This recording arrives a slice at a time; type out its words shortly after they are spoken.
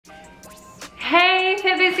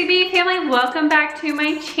Fitbusybee family, welcome back to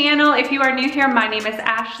my channel. If you are new here, my name is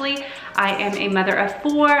Ashley. I am a mother of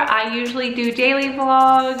 4. I usually do daily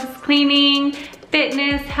vlogs, cleaning,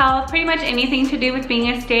 fitness, health, pretty much anything to do with being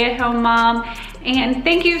a stay-at-home mom. And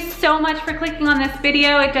thank you so much for clicking on this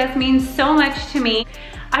video. It does mean so much to me.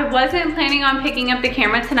 I wasn't planning on picking up the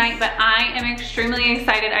camera tonight, but I am extremely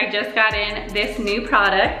excited. I just got in this new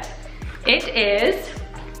product. It is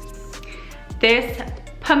this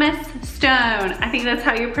pumice stone. I think that's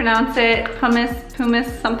how you pronounce it.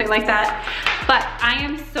 Pumice, something like that. But I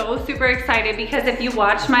am so super excited because if you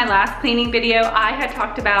watched my last cleaning video, I had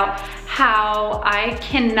talked about how I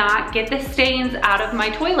cannot get the stains out of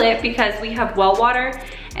my toilet because we have well water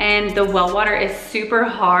and the well water is super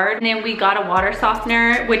hard. And then we got a water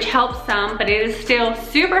softener, which helps some, but it is still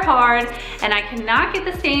super hard and I cannot get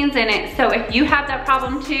the stains in it. So if you have that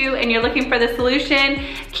problem too and you're looking for the solution,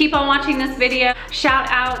 keep on watching this video. Shout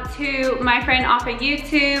out to my friend off of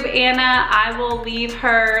YouTube, Anna. I will leave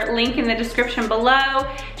her link in the description below.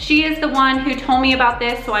 She is the one who told me about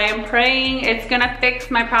this, so I am praying it's gonna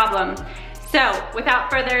fix my problem. So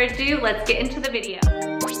without further ado, let's get into the video.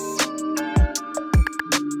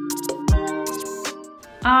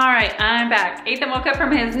 All right, I'm back. Ethan woke up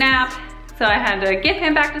from his nap, so I had to get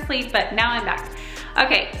him back to sleep, but now I'm back.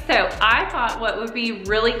 Okay, so I thought what would be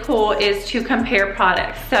really cool is to compare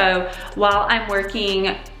products. So while I'm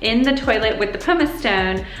working in the toilet with the pumice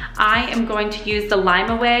stone, I am going to use the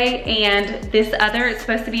Lime Away, and this other is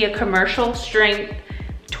supposed to be a commercial strength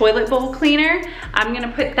toilet bowl cleaner. I'm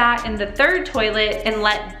gonna put that in the third toilet and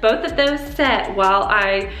let both of those set while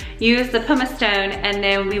I use the pumice stone, and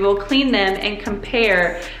then we will clean them and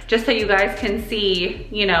compare just so you guys can see,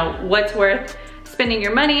 you know, what's worth spending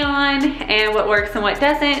your money on and what works and what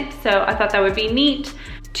doesn't. So I thought that would be neat.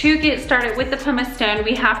 To get started with the pumice stone,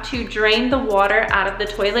 we have to drain the water out of the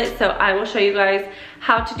toilet. So I will show you guys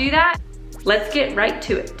how to do that. Let's get right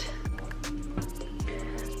to it.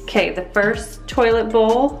 Okay, the first toilet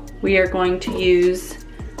bowl, we are going to use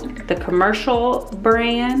the commercial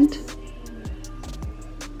brand.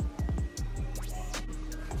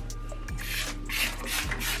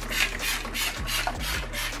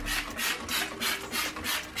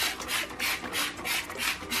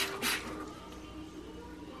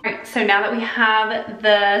 Alright, so now that we have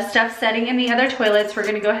the stuff setting in the other toilets, we're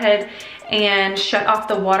gonna go ahead and shut off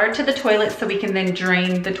the water to the toilet so we can then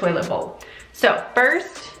drain the toilet bowl. So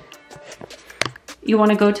first, you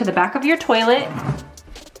want to go to the back of your toilet,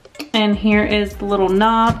 and here is the little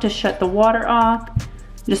knob to shut the water off.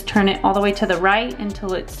 Just turn it all the way to the right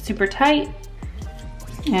until it's super tight,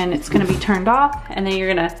 and it's going to be turned off, and then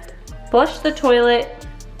you're going to flush the toilet.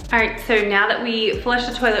 All right, so now that we flush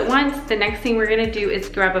the toilet once, the next thing we're going to do is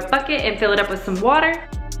grab a bucket and fill it up with some water.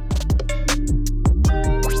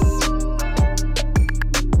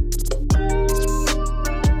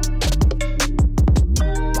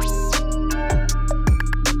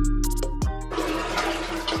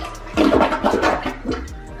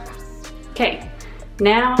 Okay,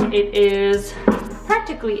 now it is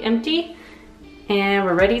practically empty and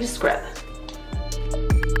we're ready to scrub.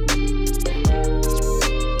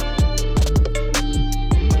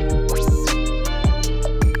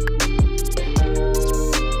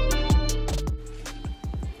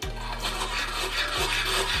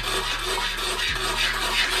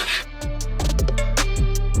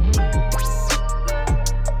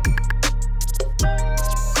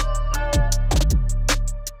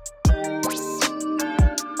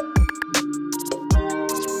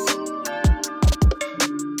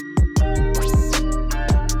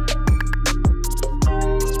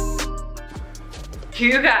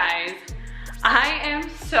 You guys, I am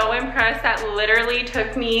so impressed. That literally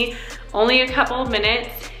took me only a couple of minutes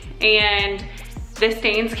and the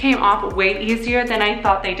stains came off way easier than I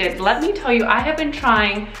thought they did. Let me tell you, I have been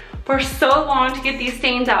trying for so long to get these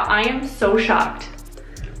stains out. I am so shocked.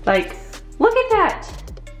 Like, look at that.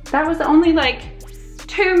 That was only like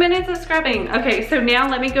 2 minutes of scrubbing. Okay, so now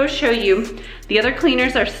let me go show you. The other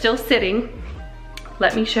cleaners are still sitting.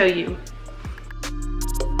 Let me show you.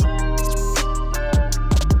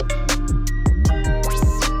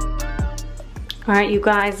 All right, you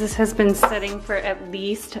guys, this has been sitting for at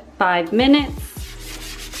least 5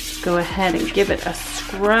 minutes. Go ahead and give it a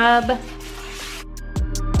scrub.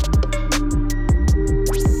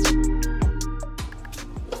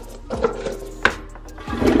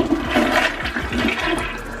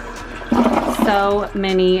 So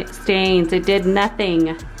many stains, it did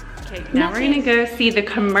nothing. Okay, now we're gonna go see the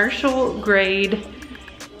commercial grade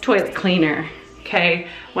toilet cleaner. Okay,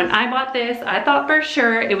 when I bought this, I thought for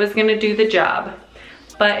sure it was gonna do the job.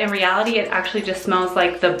 but in reality, it actually just smells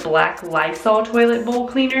like the black Lysol toilet bowl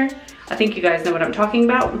cleaner. I think you guys know what I'm talking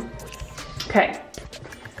about. Okay.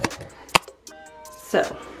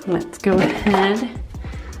 So let's go ahead.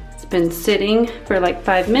 It's been sitting for like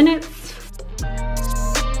 5 minutes.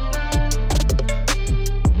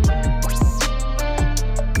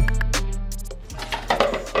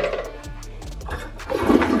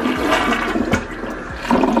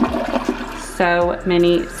 So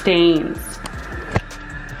many stains.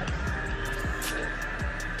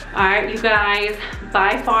 All right, you guys,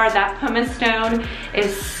 by far that pumice stone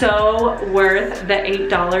is so worth the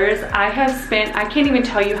 $8. I have spent, I can't even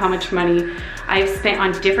tell you how much money I've spent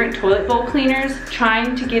on different toilet bowl cleaners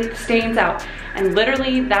trying to get the stains out. And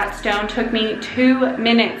literally that stone took me 2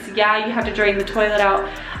 minutes. Yeah, you have to drain the toilet out.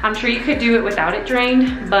 I'm sure you could do it without it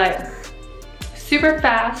drained, but super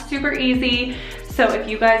fast, super easy. So if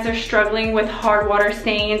you guys are struggling with hard water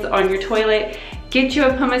stains on your toilet, get you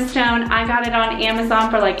a pumice stone. I got it on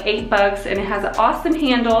Amazon for like $8 and it has an awesome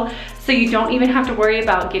handle, so you don't even have to worry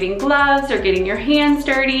about getting gloves or getting your hands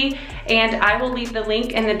dirty. And I will leave the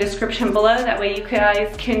link in the description below, that way you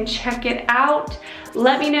guys can check it out.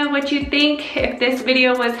 Let me know what you think. If this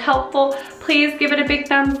video was helpful, please give it a big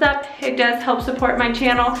thumbs up. It does help support my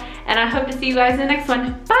channel, and I hope to see you guys in the next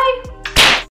one. Bye!